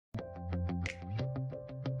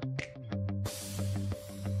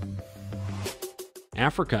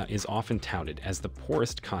Africa is often touted as the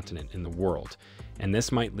poorest continent in the world, and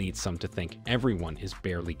this might lead some to think everyone is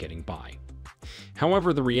barely getting by.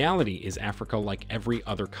 However, the reality is Africa, like every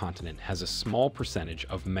other continent, has a small percentage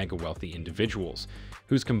of mega-wealthy individuals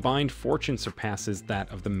whose combined fortune surpasses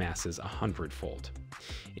that of the masses 100-fold.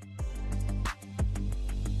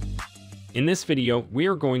 In this video, we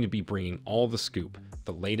are going to be bringing all the scoop,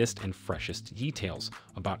 the latest and freshest details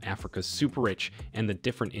about Africa's super rich and the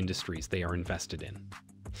different industries they are invested in.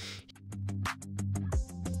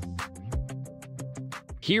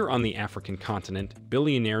 Here on the African continent,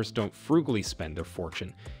 billionaires don't frugally spend their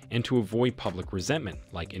fortune, and to avoid public resentment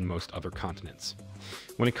like in most other continents.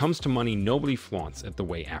 When it comes to money, nobody flaunts it the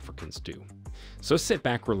way Africans do. So sit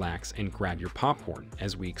back, relax, and grab your popcorn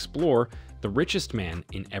as we explore the richest man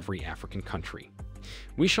in every African country.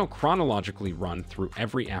 We shall chronologically run through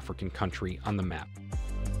every African country on the map.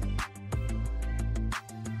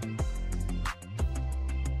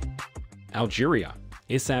 Algeria,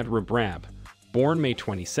 Issad Rebrab, born May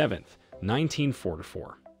 27,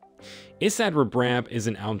 1944. Issad Rebrab is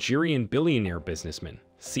an Algerian billionaire businessman,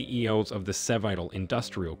 CEO of the Cevital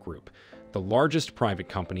Industrial Group, the largest private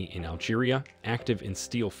company in Algeria, active in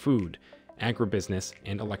steel, food, agribusiness,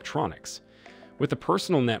 and electronics. With a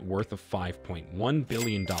personal net worth of $5.1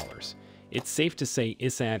 billion, it's safe to say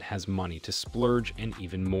Issad has money to splurge and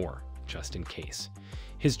even more, just in case.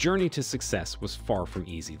 His journey to success was far from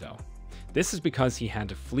easy, though. This is because he had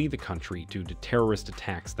to flee the country due to terrorist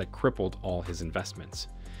attacks that crippled all his investments.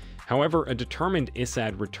 However, a determined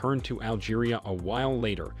Issad returned to Algeria a while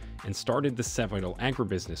later and started the Cevital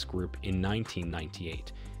Agribusiness Group in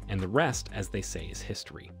 1998, and the rest, as they say, is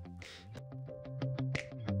history.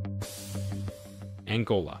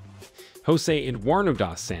 Angola. José Eduardo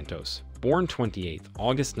dos Santos, born 28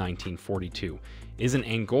 August 1942, is an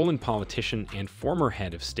Angolan politician and former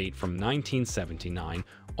head of state from 1979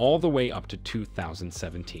 all the way up to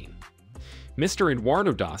 2017. Mr.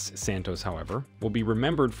 Eduardo dos Santos, however, will be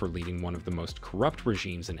remembered for leading one of the most corrupt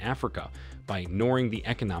regimes in Africa by ignoring the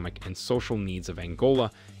economic and social needs of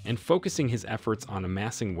Angola and focusing his efforts on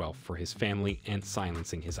amassing wealth for his family and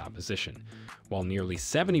silencing his opposition, while nearly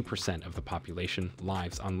 70% of the population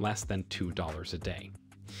lives on less than $2 a day.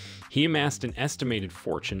 He amassed an estimated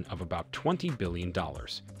fortune of about $20 billion,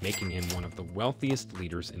 making him one of the wealthiest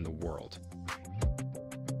leaders in the world.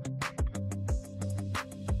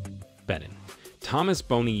 Benin. Thomas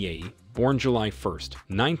Boni Yayi, born July 1,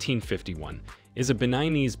 1951, is a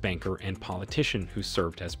Beninese banker and politician who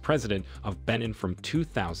served as president of Benin from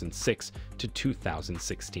 2006 to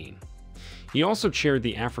 2016. He also chaired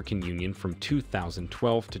the African Union from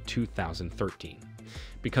 2012 to 2013.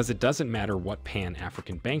 Because it doesn't matter what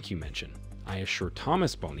Pan-African bank you mention, I assure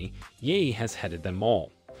Thomas Boni Yayi has headed them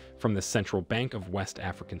all, from the Central Bank of West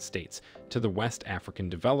African States to the West African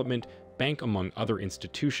Development Bank, among other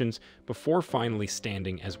institutions, before finally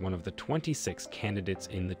standing as one of the 26 candidates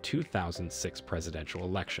in the 2006 presidential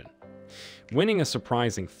election, winning a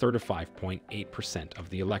surprising 35.8% of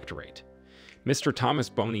the electorate. Mr. Thomas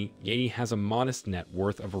Boni Yayi has a modest net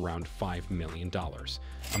worth of around $5 million,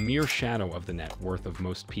 a mere shadow of the net worth of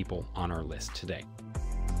most people on our list today.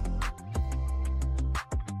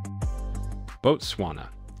 Botswana.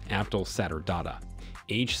 Abdul Satter Dada,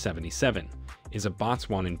 age 77, is a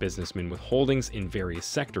Botswanan businessman with holdings in various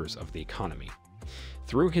sectors of the economy.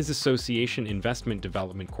 Through his association Investment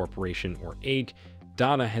Development Corporation, or AIG,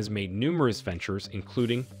 Dada has made numerous ventures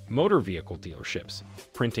including motor vehicle dealerships,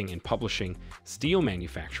 printing and publishing, steel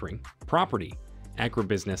manufacturing, property,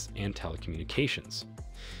 agribusiness, and telecommunications.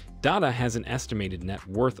 Dada has an estimated net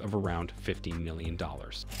worth of around $50 million.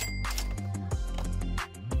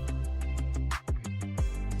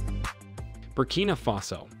 Burkina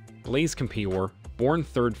Faso. Blaise Compaoré, born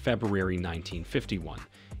 3 February 1951,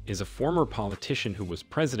 is a former politician who was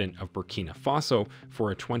president of Burkina Faso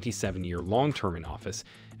for a 27-year long term in office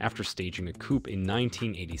after staging a coup in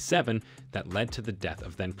 1987 that led to the death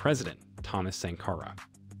of then-president Thomas Sankara.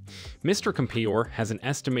 Mr. Compaoré has an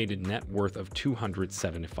estimated net worth of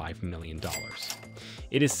 $275 million.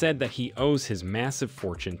 It is said that he owes his massive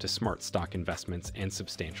fortune to smart stock investments and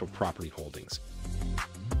substantial property holdings.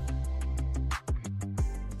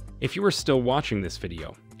 If you are still watching this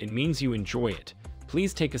video, it means you enjoy it.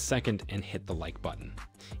 Please take a second and hit the like button.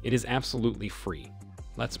 It is absolutely free.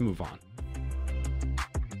 Let's move on.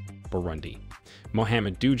 Burundi.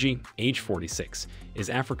 Mohamed Dewji, age 46,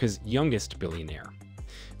 is Africa's youngest billionaire.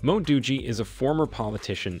 Mo Dewji is a former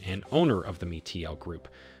politician and owner of the MTL Group,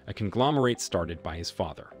 a conglomerate started by his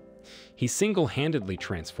father. He single-handedly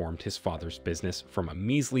transformed his father's business from a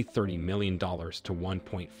measly $30 million to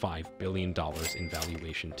 $1.5 billion in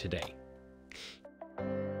valuation today.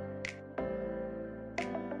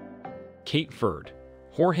 Cape Verde.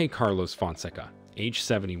 Jorge Carlos Fonseca, age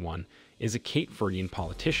 71, is a Cape Verdean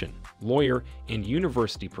politician, lawyer, and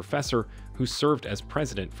university professor who served as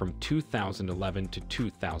president from 2011 to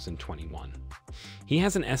 2021. He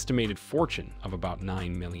has an estimated fortune of about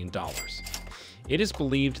 $9 million. It is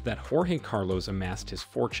believed that Jorge Carlos amassed his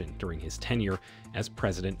fortune during his tenure as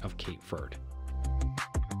president of Cape Verde.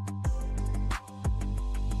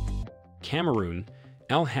 Cameroon.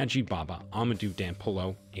 El Hadji Baba Amadou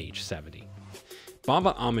Dampolo, age 70.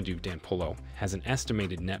 Baba Amadou Dampolo has an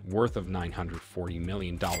estimated net worth of $940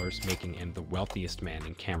 million, making him the wealthiest man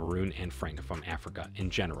in Cameroon and Francophone Africa in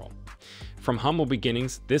general. From humble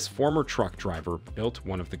beginnings, this former truck driver built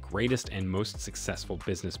one of the greatest and most successful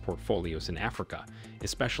business portfolios in Africa,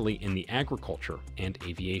 especially in the agriculture and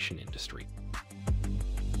aviation industry.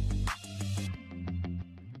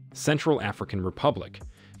 Central African Republic.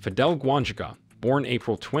 Fidel Gwanjaga, born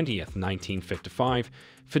April 20, 1955,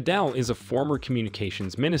 Fidel is a former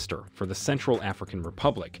communications minister for the Central African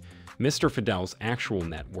Republic. Mr. Fidel's actual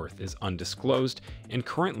net worth is undisclosed and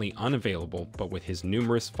currently unavailable, but with his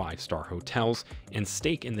numerous five-star hotels and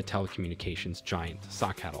stake in the telecommunications giant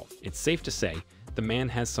Socatel, it's safe to say the man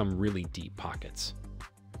has some really deep pockets.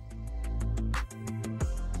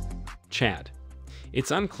 Chad. It's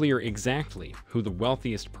unclear exactly who the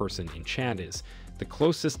wealthiest person in Chad is. The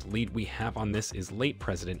closest lead we have on this is late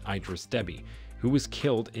President Idris Deby, who was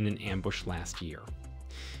killed in an ambush last year.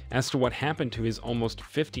 As to what happened to his almost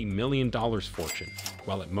 $50 million fortune,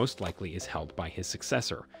 well, it most likely is held by his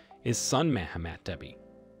successor, his son Mahamat Deby.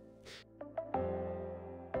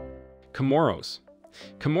 Comoros.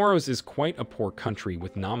 Comoros is quite a poor country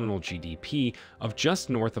with nominal GDP of just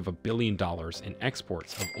north of $1 billion and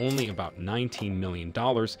exports of only about $19 million,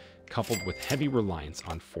 coupled with heavy reliance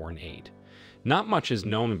on foreign aid. Not much is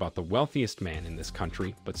known about the wealthiest man in this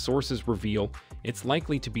country, but sources reveal it's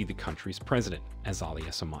likely to be the country's president, Azali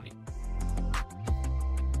Assoumani.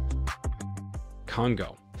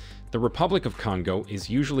 Congo. The Republic of Congo is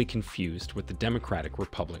usually confused with the Democratic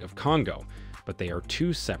Republic of Congo, but they are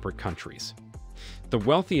two separate countries. The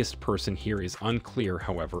wealthiest person here is unclear,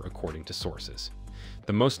 however, according to sources.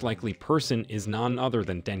 The most likely person is none other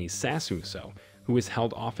than Denis Sassou Nguesso, who has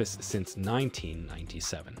held office since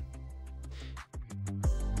 1997.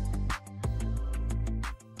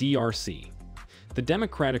 DRC. The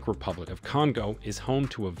Democratic Republic of Congo is home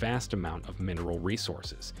to a vast amount of mineral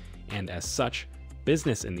resources, and as such,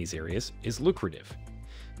 business in these areas is lucrative.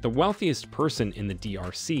 The wealthiest person in the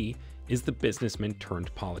DRC is the businessman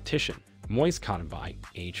turned politician, Moise Katumbi,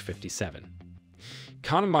 age 57.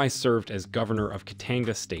 Katumbi served as governor of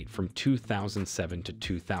Katanga State from 2007 to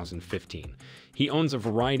 2015. He owns a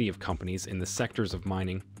variety of companies in the sectors of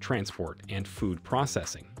mining, transport, and food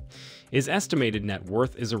processing. His estimated net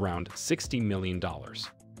worth is around $60 million.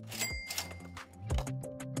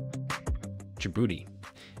 Djibouti.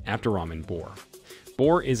 Abderrahmane Bour.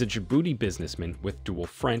 Bour is a Djibouti businessman with dual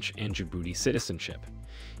French and Djibouti citizenship.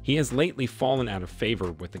 He has lately fallen out of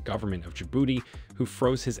favor with the government of Djibouti, who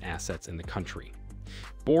froze his assets in the country.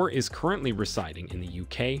 Bour is currently residing in the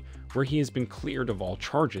UK, where he has been cleared of all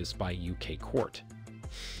charges by a UK court.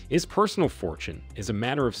 His personal fortune is a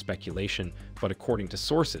matter of speculation, but according to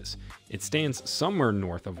sources, it stands somewhere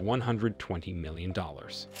north of $120 million.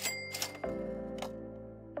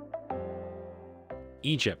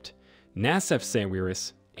 Egypt. Nassef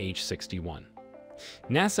Sawiris, age 61.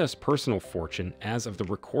 Nassef's personal fortune as of the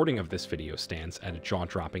recording of this video stands at a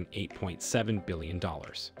jaw-dropping $8.7 billion.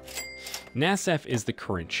 Nassef is the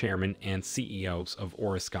current chairman and CEO of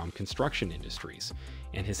Orascom Construction Industries,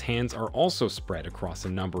 and his hands are also spread across a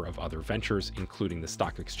number of other ventures, including the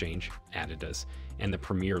stock exchange, Adidas, and the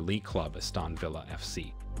Premier League club Aston Villa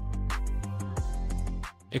FC.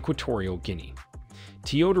 Equatorial Guinea.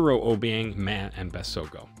 Teodoro Obiang Ma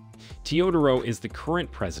Mbasogo. Teodoro is the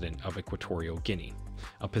current president of Equatorial Guinea,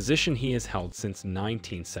 a position he has held since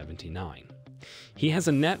 1979. He has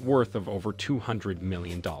a net worth of over $200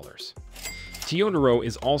 million. Teodoro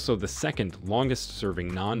is also the second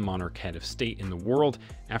longest-serving non-monarch head of state in the world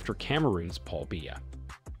after Cameroon's Paul Biya.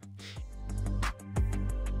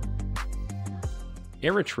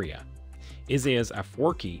 Eritrea. Isaias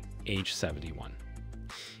Afwerki, age 71.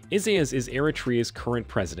 Isaias is Eritrea's current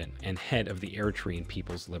president and head of the Eritrean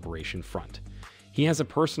People's Liberation Front. He has a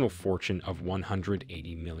personal fortune of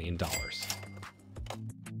 $180 million.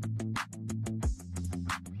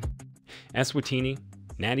 Eswatini.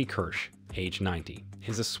 Nadi Kirsch, age 90,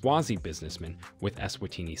 is a Swazi businessman with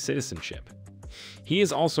Eswatini citizenship. He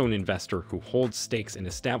is also an investor who holds stakes in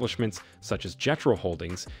establishments such as Jetro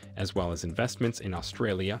Holdings, as well as investments in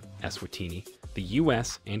Australia, Eswatini, the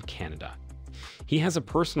US, and Canada. He has a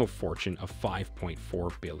personal fortune of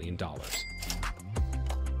 $5.4 billion.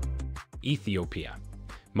 Ethiopia.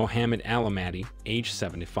 Mohammed Al-Ahmadi, age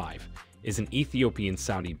 75, is an Ethiopian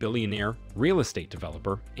Saudi billionaire, real estate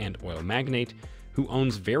developer, and oil magnate who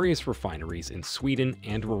owns various refineries in Sweden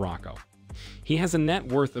and Morocco. He has a net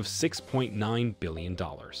worth of $6.9 billion.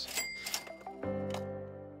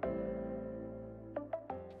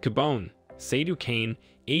 Gabon. Seydou Kane,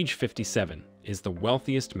 age 57, is the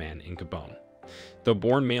wealthiest man in Gabon. Though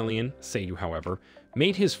born Malian, Seydou, however,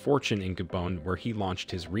 made his fortune in Gabon, where he launched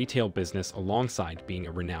his retail business alongside being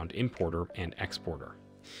a renowned importer and exporter.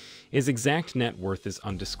 His exact net worth is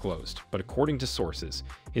undisclosed, but according to sources,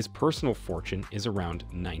 his personal fortune is around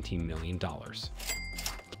 $90 million.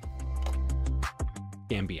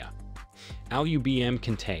 Gambia. Alubm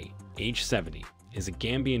Kante, age 70, is a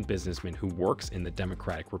Gambian businessman who works in the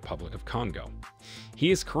Democratic Republic of Congo.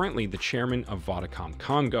 He is currently the chairman of Vodacom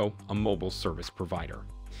Congo, a mobile service provider.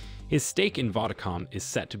 His stake in Vodacom is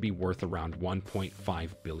set to be worth around $1.5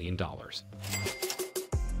 billion.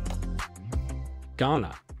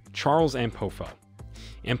 Ghana. Charles Ampofo.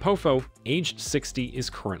 Ampofo, aged 60, is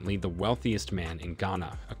currently the wealthiest man in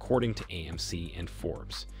Ghana, according to AMC and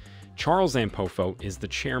Forbes. Charles Ampofo is the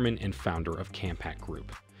chairman and founder of Campak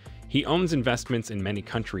Group. He owns investments in many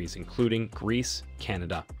countries, including Greece,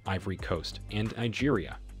 Canada, Ivory Coast, and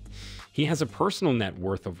Nigeria. He has a personal net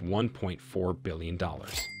worth of $1.4 billion.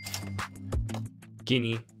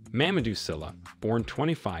 Guinea. Mamadou Sylla, born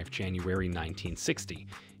 25 January 1960,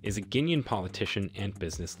 is a Guinean politician and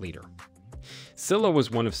business leader. Sylla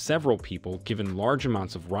was one of several people given large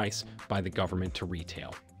amounts of rice by the government to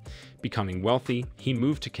retail. Becoming wealthy, he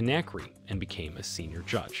moved to Conakry and became a senior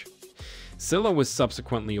judge. Sylla was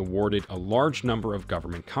subsequently awarded a large number of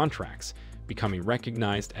government contracts, becoming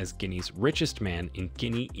recognized as Guinea's richest man in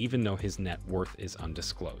Guinea, even though his net worth is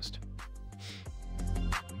undisclosed.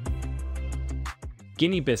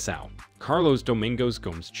 Guinea-Bissau. Carlos Domingos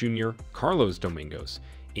Gomes Jr. Carlos Domingos,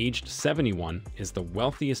 aged 71, is the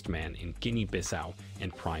wealthiest man in Guinea-Bissau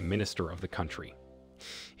and prime minister of the country.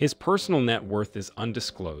 His personal net worth is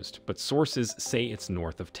undisclosed, but sources say it's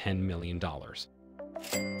north of $10 million.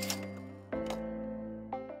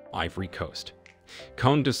 Ivory Coast.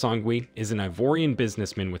 Koné Dosangui is an Ivorian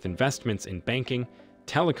businessman with investments in banking,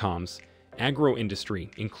 telecoms, agro-industry,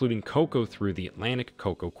 including cocoa through the Atlantic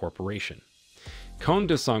Cocoa Corporation. Koné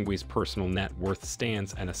Dosangui's personal net worth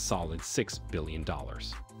stands at a solid $6 billion.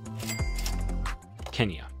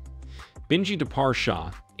 Kenya. Binji Dapar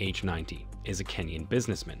Shah, age 90, is a Kenyan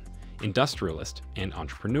businessman, industrialist, and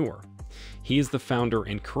entrepreneur. He is the founder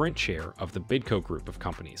and current chair of the Bidco Group of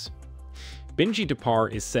companies. Binji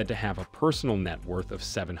Dapar is said to have a personal net worth of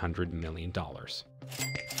 $700 million.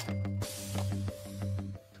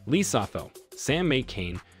 Lesotho. Sam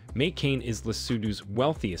Maykane. Maykane is Lesotho's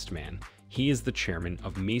wealthiest man. He is the chairman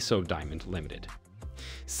of Miso Diamond Limited.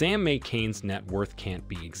 Sam Maykane's net worth can't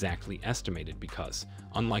be exactly estimated because,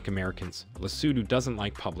 unlike Americans, Lesotho doesn't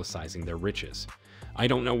like publicizing their riches. I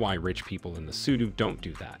don't know why rich people in Lesotho don't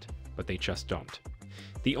do that, but they just don't.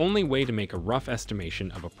 The only way to make a rough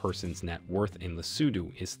estimation of a person's net worth in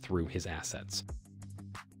Lesotho is through his assets.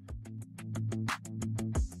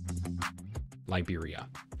 Liberia.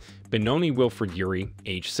 Benoni Wilfred Yuri,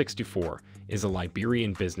 age 64, is a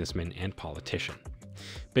Liberian businessman and politician.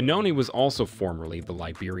 Benoni was also formerly the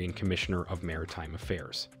Liberian Commissioner of Maritime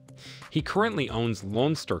Affairs. He currently owns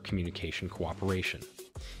Lone Star Communication Corporation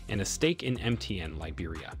and a stake in MTN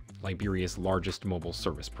Liberia, Liberia's largest mobile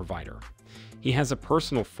service provider. He has a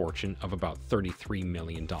personal fortune of about $33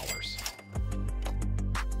 million.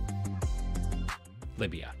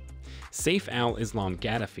 Libya. Saif al-Islam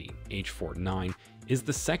Gaddafi, age 49, is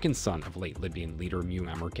the second son of late Libyan leader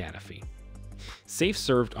Muammar Gaddafi. Saif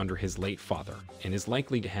served under his late father and is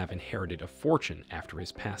likely to have inherited a fortune after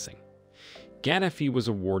his passing. Gaddafi was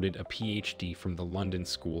awarded a PhD from the London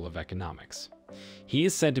School of Economics. He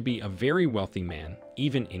is said to be a very wealthy man,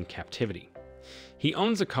 even in captivity. He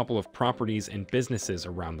owns a couple of properties and businesses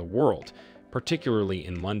around the world, particularly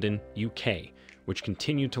in London, UK, which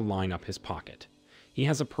continue to line up his pocket. He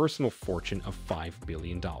has a personal fortune of $5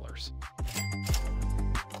 billion.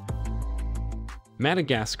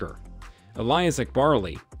 Madagascar. Elias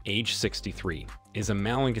Akbarali, age 63, is a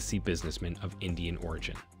Malagasy businessman of Indian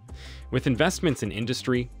origin, with investments in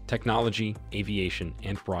industry, technology, aviation,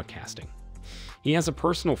 and broadcasting. He has a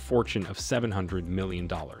personal fortune of $700 million.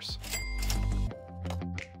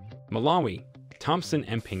 Malawi. Thompson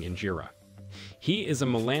Mping Njira. He is a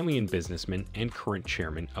Malawian businessman and current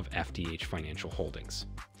chairman of FDH Financial Holdings.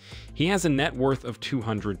 He has a net worth of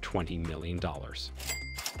 $220 million.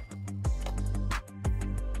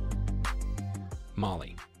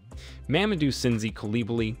 Mali. Mamadou Sinzi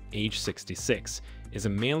Coulibaly, age 66, is a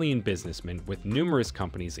Malian businessman with numerous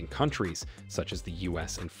companies in countries such as the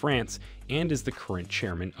US and France and is the current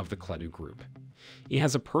chairman of the Cledu Group. He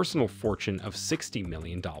has a personal fortune of $60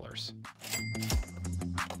 million.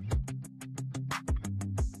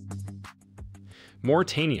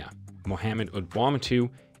 Mauritania. Mohamed Oudbouamatou,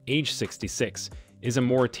 age 66, is a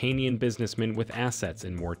Mauritanian businessman with assets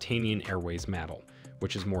in Mauritanian Airways Matal,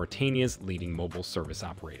 which is Mauritania's leading mobile service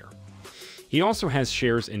operator. He also has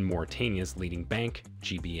shares in Mauritania's leading bank,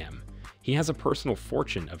 GBM. He has a personal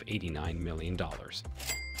fortune of $89 million.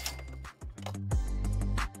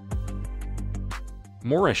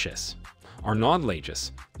 Mauritius. Arnaud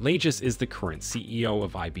Lagis. Lagis is the current CEO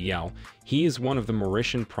of IBL. He is one of the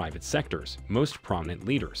Mauritian private sector's most prominent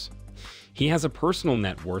leaders. He has a personal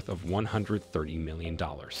net worth of $130 million.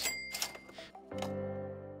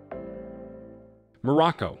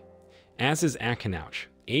 Morocco. Aziz Akinouch,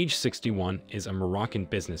 age 61, is a Moroccan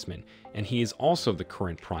businessman, and he is also the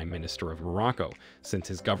current Prime Minister of Morocco since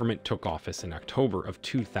his government took office in October of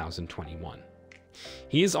 2021.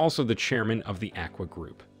 He is also the chairman of the Aqua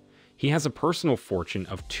Group. He has a personal fortune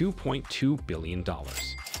of $2.2 billion.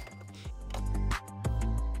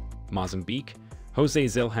 Mozambique. Jose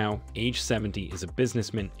Zilhao, age 70, is a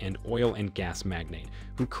businessman and oil and gas magnate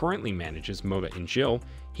who currently manages Moda in Gil.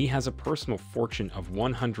 He has a personal fortune of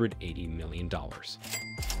 $180 million.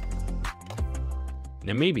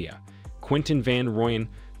 Namibia. Quinton van Rooyen.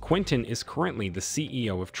 Quinton is currently the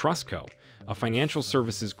CEO of Trustco, a financial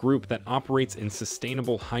services group that operates in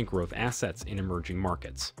sustainable high-growth assets in emerging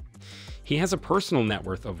markets. He has a personal net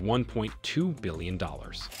worth of $1.2 billion.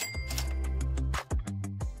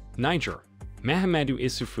 Niger. Mahamadou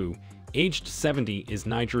Issoufou, aged 70, is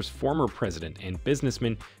Niger's former president and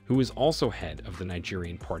businessman who is also head of the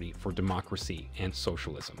Nigerian Party for Democracy and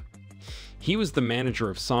Socialism. He was the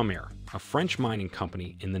manager of Somair, a French mining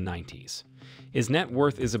company, in the 90s. His net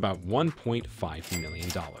worth is about $1.5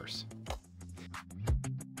 million.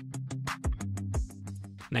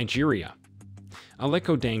 Nigeria.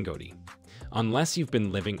 Aliko Dangote. Unless you've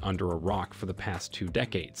been living under a rock for the past 2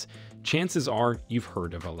 decades, chances are you've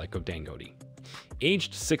heard of Aliko Dangote.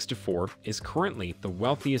 Aged 64, is currently the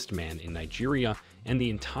wealthiest man in Nigeria and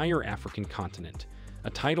the entire African continent, a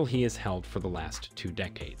title he has held for the last 2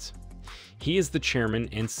 decades. He is the chairman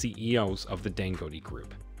and CEO of the Dangote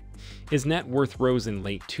Group. His net worth rose in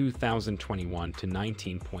late 2021 to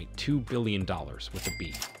 $19.2 billion with a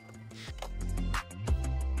B.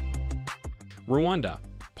 Rwanda.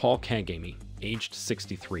 Paul Kagame, aged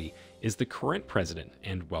 63, is the current president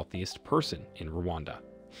and wealthiest person in Rwanda.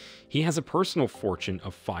 He has a personal fortune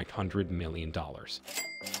of $500 million. São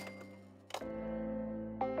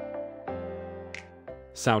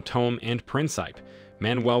Tomé and Príncipe.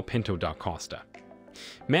 Manuel Pinto da Costa.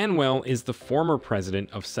 Manuel is the former president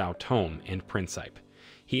of São Tomé and Príncipe.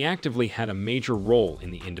 He actively had a major role in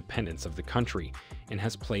the independence of the country and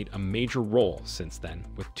has played a major role since then,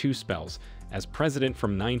 with 2 spells as president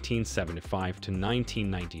from 1975 to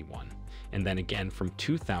 1991, and then again from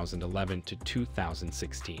 2011 to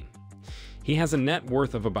 2016. He has a net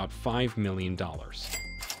worth of about $5 million.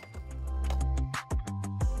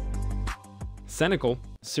 Senegal.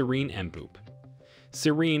 Serigne Mboup.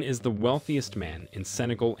 Serigne is the wealthiest man in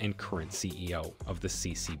Senegal and current CEO of the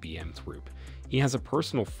CCBM Group. He has a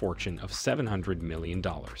personal fortune of $700 million.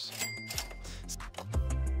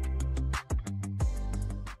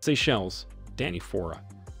 Seychelles. Danny Fora.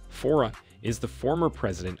 Fora is the former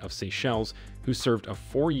president of Seychelles who served a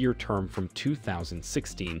 4-year term from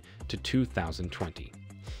 2016 to 2020.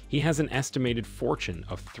 He has an estimated fortune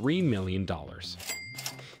of $3 million.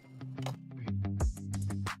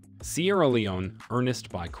 Sierra Leone. Ernest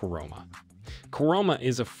Bai Koroma. Koroma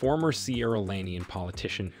is a former Sierra Leonean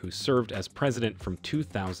politician who served as president from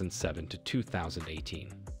 2007 to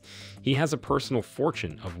 2018. He has a personal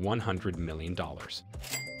fortune of $100 million.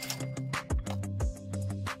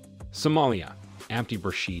 Somalia. Abdi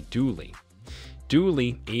Rashid Dooley.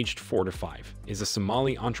 Dooley, aged 45, is a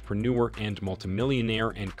Somali entrepreneur and multimillionaire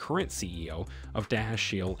and current CEO of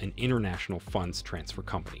Dahashil, an international funds transfer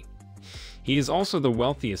company. He is also the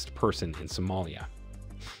wealthiest person in Somalia.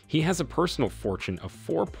 He has a personal fortune of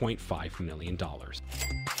 $4.5 million.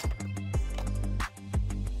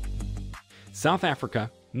 South Africa.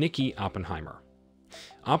 Nicky Oppenheimer.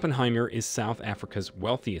 Oppenheimer is South Africa's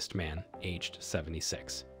wealthiest man, aged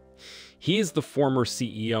 76. He is the former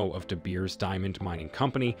CEO of De Beers Diamond Mining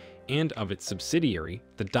Company and of its subsidiary,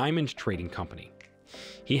 the Diamond Trading Company.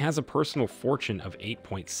 He has a personal fortune of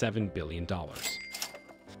 $8.7 billion.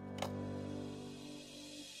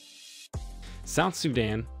 South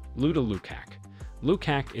Sudan. Luda Lukak.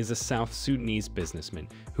 Lukac is a South Sudanese businessman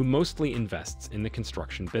who mostly invests in the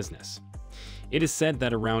construction business. It is said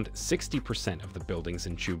that around 60% of the buildings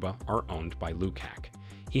in Juba are owned by Lukac.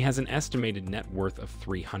 He has an estimated net worth of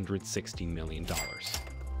 $360 million.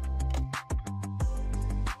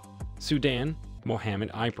 Sudan,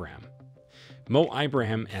 Mohammed Ibrahim. Mo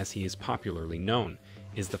Ibrahim, as he is popularly known,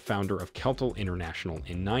 is the founder of Keltel International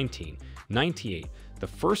in 1998, the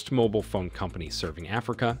first mobile phone company serving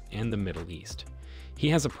Africa and the Middle East. He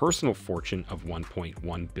has a personal fortune of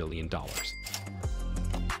 $1.1 billion.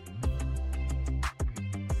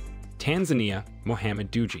 Tanzania, Mohamed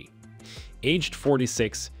Dewji. Aged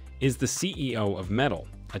 46, is the CEO of Metal,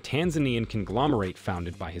 a Tanzanian conglomerate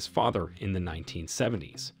founded by his father in the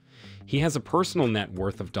 1970s. He has a personal net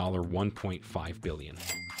worth of $1.5 billion.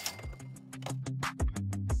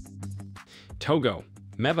 Togo,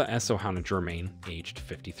 Meva Essohana Germain, aged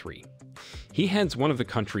 53. He heads one of the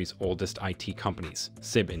country's oldest IT companies,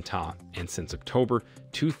 Sib Inta, and since October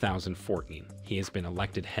 2014, he has been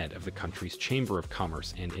elected head of the country's Chamber of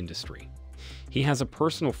Commerce and Industry. He has a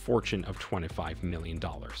personal fortune of $25 million.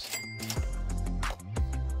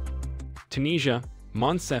 Tunisia,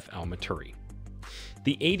 Monsef El Maturi.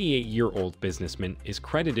 The 88-year-old businessman is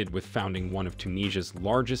credited with founding one of Tunisia's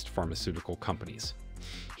largest pharmaceutical companies.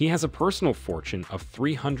 He has a personal fortune of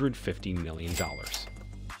 $350 million.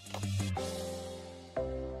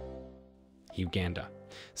 Uganda.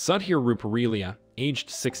 Sudhir Ruparelia, aged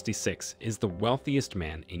 66, is the wealthiest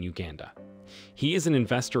man in Uganda. He is an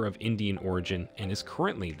investor of Indian origin and is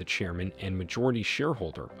currently the chairman and majority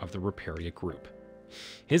shareholder of the Ruparelia Group.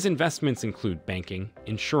 His investments include banking,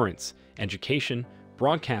 insurance, education,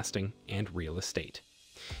 broadcasting, and real estate.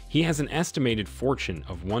 He has an estimated fortune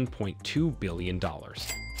of $1.2 billion.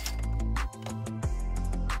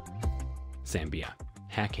 Zambia,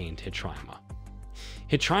 Hakainde Hichilema.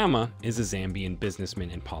 Hichilema is a Zambian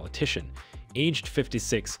businessman and politician. Aged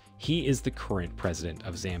 56, he is the current president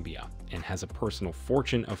of Zambia and has a personal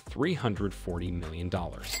fortune of $340 million.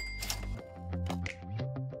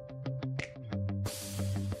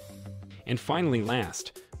 And finally,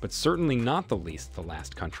 last, but certainly not the least, the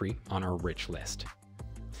last country on our rich list.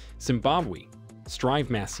 Zimbabwe. Strive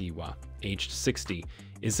Masiyiwa, aged 60,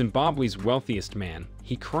 is Zimbabwe's wealthiest man.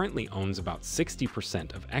 He currently owns about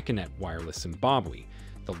 60% of Econet Wireless Zimbabwe,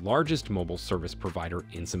 the largest mobile service provider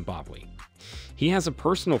in Zimbabwe. He has a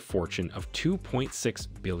personal fortune of $2.6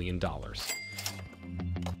 billion.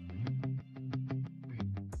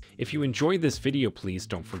 If you enjoyed this video, please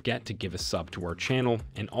don't forget to give a sub to our channel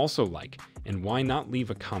and also like, and why not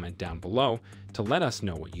leave a comment down below to let us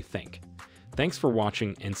know what you think. Thanks for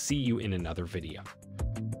watching and see you in another video.